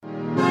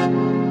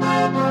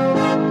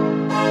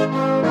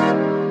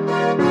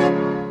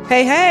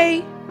Hey,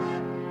 hey!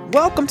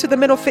 Welcome to the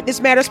Mental Fitness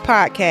Matters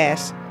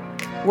podcast,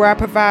 where I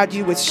provide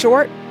you with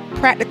short,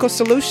 practical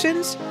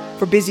solutions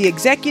for busy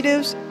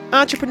executives,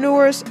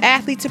 entrepreneurs,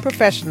 athletes, and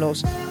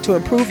professionals to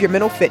improve your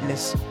mental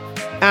fitness.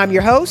 I'm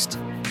your host,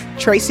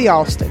 Tracy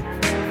Alston.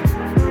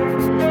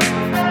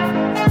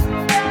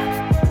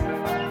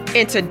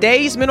 And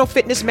today's Mental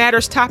Fitness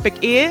Matters topic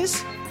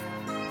is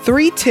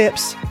 3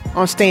 tips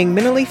on staying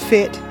mentally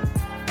fit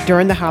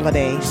during the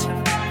holidays.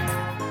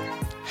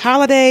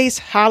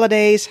 Holidays.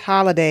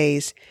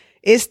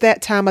 It's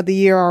that time of the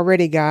year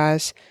already,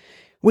 guys.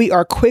 We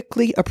are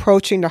quickly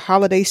approaching the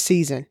holiday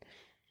season.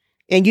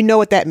 And you know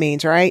what that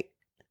means, right?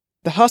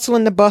 The hustle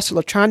and the bustle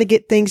of trying to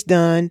get things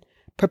done,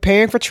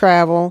 preparing for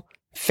travel,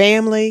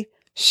 family,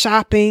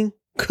 shopping,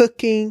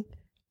 cooking,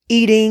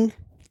 eating.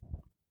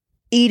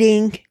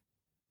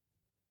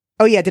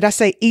 Oh yeah, did I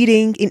say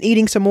eating and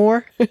eating some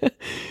more?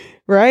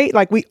 Right?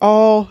 Like we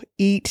all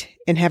eat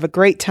and have a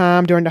great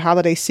time during the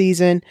holiday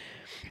season.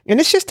 And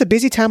it's just a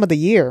busy time of the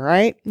year,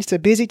 right? It's a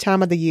busy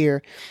time of the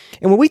year.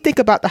 And when we think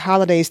about the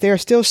holidays, there are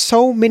still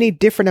so many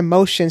different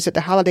emotions that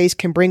the holidays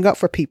can bring up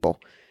for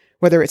people,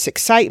 whether it's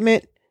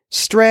excitement,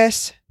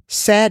 stress,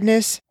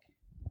 sadness.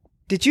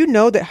 Did you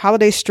know that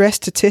holiday stress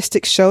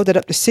statistics show that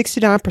up to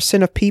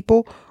 69% of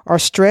people are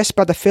stressed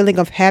by the feeling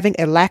of having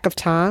a lack of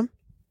time?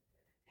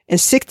 And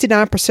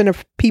 69%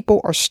 of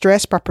people are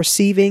stressed by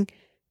perceiving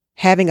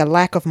having a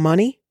lack of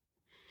money?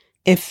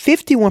 And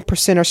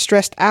 51% are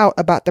stressed out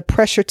about the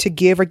pressure to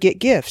give or get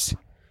gifts.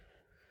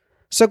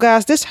 So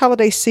guys, this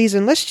holiday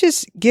season, let's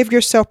just give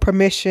yourself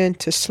permission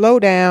to slow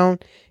down,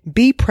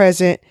 be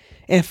present,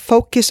 and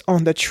focus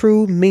on the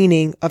true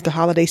meaning of the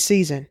holiday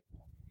season.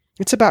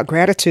 It's about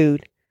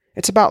gratitude.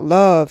 It's about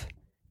love,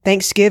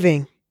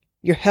 Thanksgiving,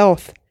 your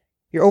health,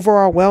 your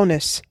overall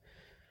wellness.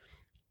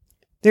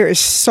 There is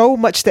so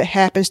much that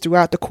happens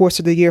throughout the course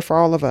of the year for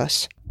all of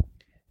us.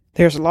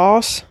 There's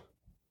loss,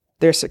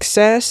 there's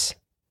success,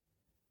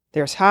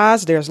 there's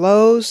highs, there's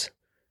lows,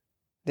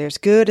 there's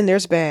good and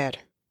there's bad.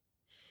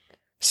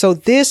 So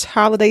this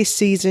holiday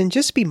season,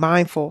 just be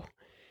mindful.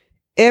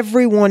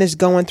 Everyone is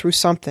going through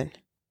something.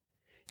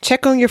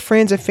 Check on your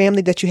friends and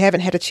family that you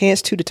haven't had a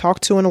chance to talk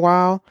to in a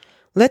while.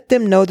 Let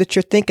them know that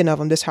you're thinking of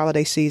them this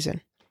holiday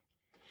season.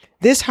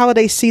 This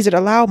holiday season,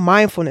 allow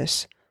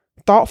mindfulness,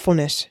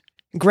 thoughtfulness,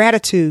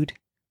 gratitude,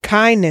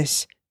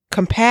 kindness,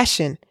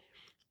 compassion,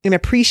 and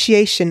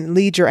appreciation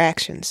lead your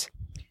actions.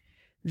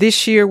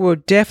 This year will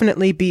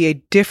definitely be a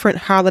different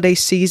holiday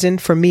season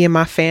for me and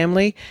my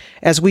family,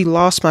 as we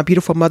lost my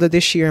beautiful mother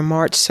this year in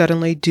March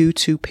suddenly due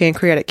to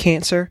pancreatic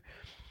cancer.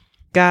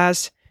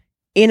 Guys,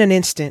 in an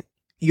instant,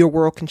 your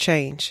world can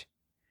change.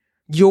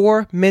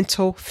 Your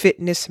mental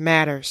fitness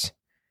matters.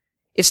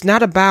 It's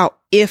not about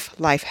if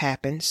life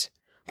happens,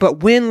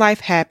 but when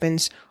life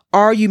happens,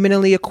 are you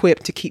mentally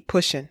equipped to keep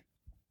pushing?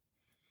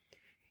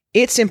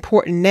 It's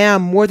important now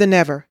more than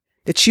ever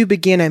that you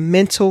begin a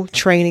mental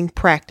training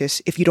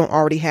practice if you don't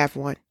already have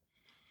one.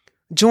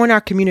 Join our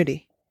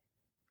community.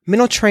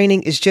 Mental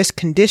training is just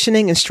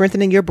conditioning and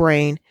strengthening your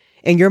brain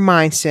and your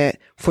mindset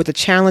for the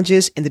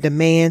challenges and the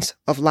demands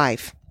of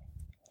life.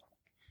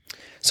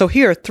 So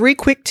here are 3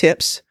 quick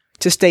tips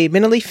to stay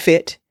mentally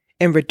fit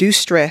and reduce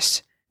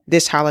stress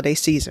this holiday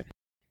season.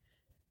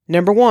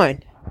 Number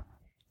 1,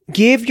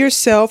 give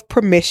yourself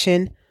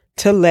permission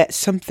to let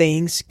some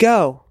things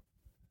go.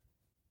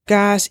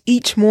 Guys,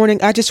 each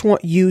morning, I just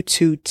want you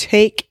to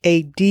take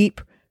a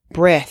deep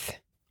breath.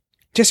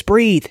 Just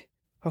breathe,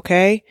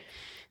 okay?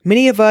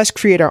 Many of us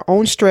create our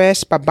own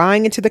stress by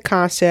buying into the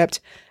concept,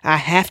 I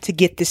have to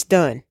get this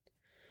done.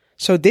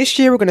 So this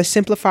year, we're going to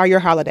simplify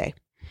your holiday.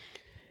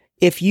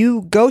 If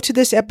you go to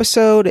this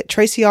episode at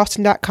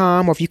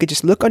tracyalston.com, or if you could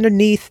just look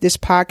underneath this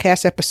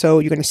podcast episode,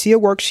 you're going to see a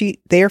worksheet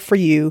there for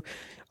you.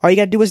 All you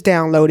got to do is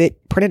download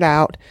it, print it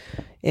out,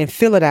 and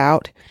fill it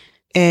out.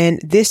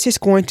 And this is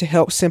going to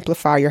help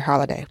simplify your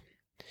holiday.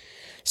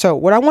 So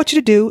what I want you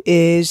to do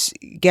is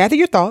gather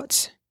your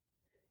thoughts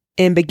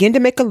and begin to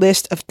make a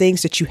list of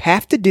things that you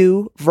have to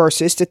do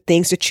versus the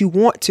things that you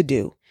want to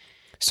do.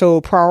 So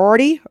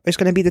priority is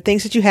going to be the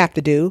things that you have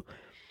to do.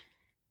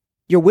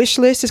 Your wish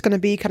list is going to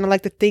be kind of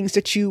like the things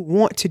that you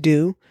want to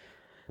do.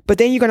 But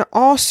then you're going to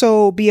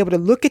also be able to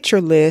look at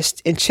your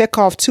list and check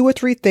off 2 or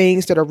 3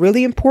 things that are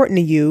really important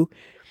to you.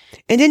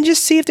 And then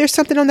just see if there's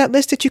something on that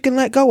list that you can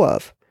let go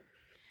of.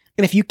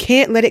 And if you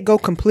can't let it go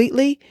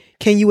completely,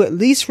 can you at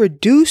least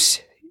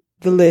reduce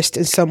the list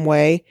in some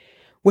way,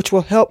 which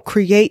will help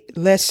create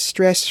less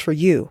stress for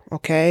you,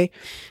 okay?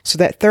 So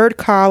that 3rd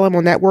column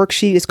on that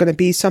worksheet is going to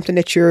be something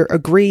that you're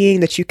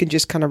agreeing that you can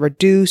just kind of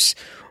reduce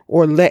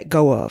or let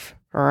go of,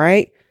 all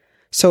right?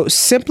 So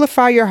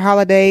simplify your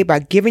holiday by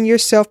giving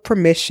yourself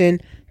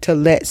permission to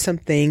let some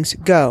things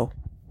go.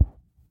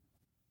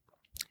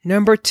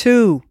 Number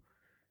 2,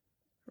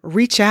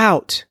 reach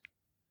out.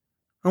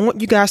 I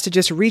want you guys to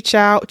just reach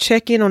out,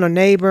 check in on a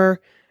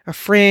neighbor, a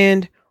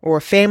friend, or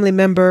a family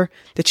member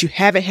that you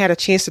haven't had a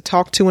chance to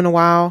talk to in a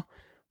while.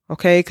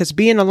 Okay? Because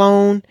being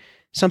alone,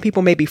 some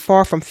people may be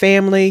far from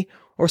family,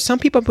 or some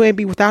people may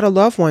be without a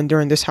loved one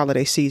during this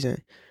holiday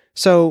season.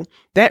 So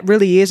that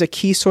really is a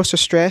key source of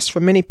stress for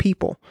many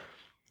people.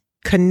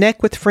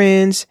 Connect with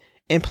friends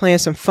and plan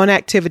some fun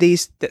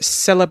activities that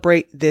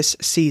celebrate this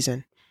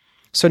season.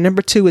 So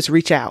number 2 is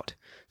reach out.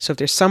 So if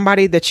there's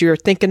somebody that you're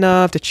thinking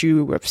of, that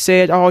you have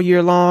said all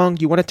year long,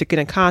 you wanted to get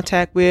in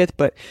contact with,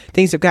 but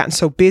things have gotten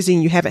so busy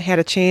and you haven't had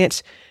a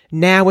chance,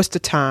 now is the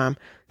time.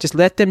 Just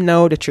let them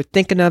know that you're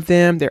thinking of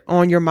them. They're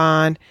on your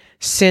mind.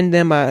 Send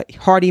them a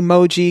heart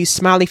emoji,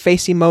 smiley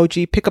face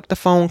emoji, pick up the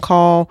phone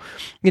call,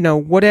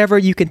 whatever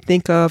you can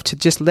think of to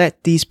just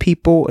let these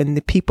people and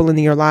the people in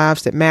your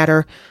lives that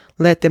matter,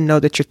 let them know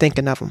that you're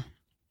thinking of them.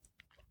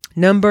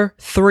 Number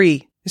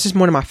 3, this is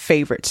one of my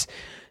favorites.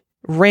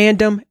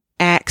 Random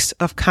acts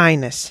of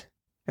kindness.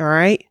 All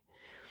right.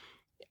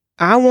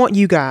 I want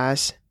to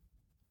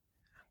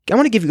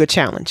give you a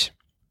challenge.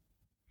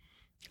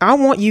 I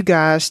want you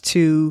guys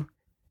to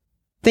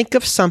think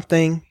of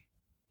something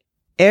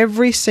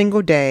every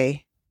single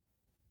day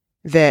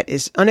that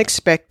is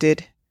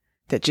unexpected,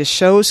 that just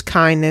shows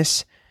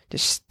kindness,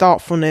 just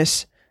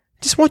thoughtfulness.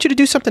 Just want you to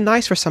do something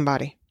nice for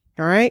somebody.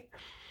 All right.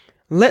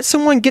 Let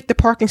someone get the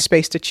parking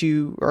space that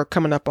you are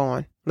coming up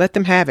on. Let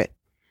them have it.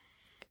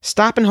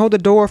 Stop and hold the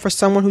door for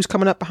someone who's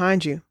coming up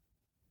behind you.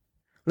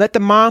 Let the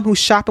mom who's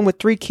shopping with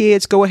 3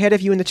 kids go ahead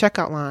of you in the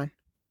checkout line.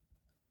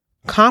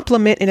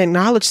 Compliment and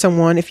acknowledge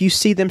someone if you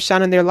see them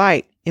shining their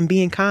light and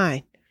being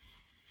kind.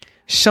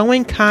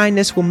 Showing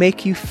kindness will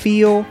make you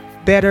feel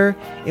better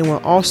and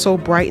will also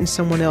brighten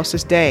someone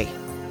else's day.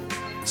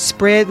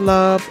 Spread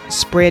love,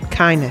 spread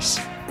kindness.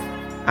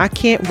 I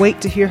can't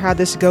wait to hear how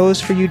this goes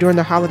for you during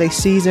the holiday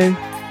season.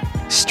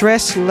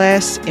 Stress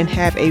less and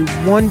have a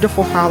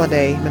wonderful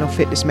holiday, Mental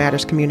Fitness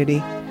Matters community.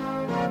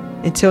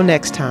 Until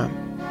next time.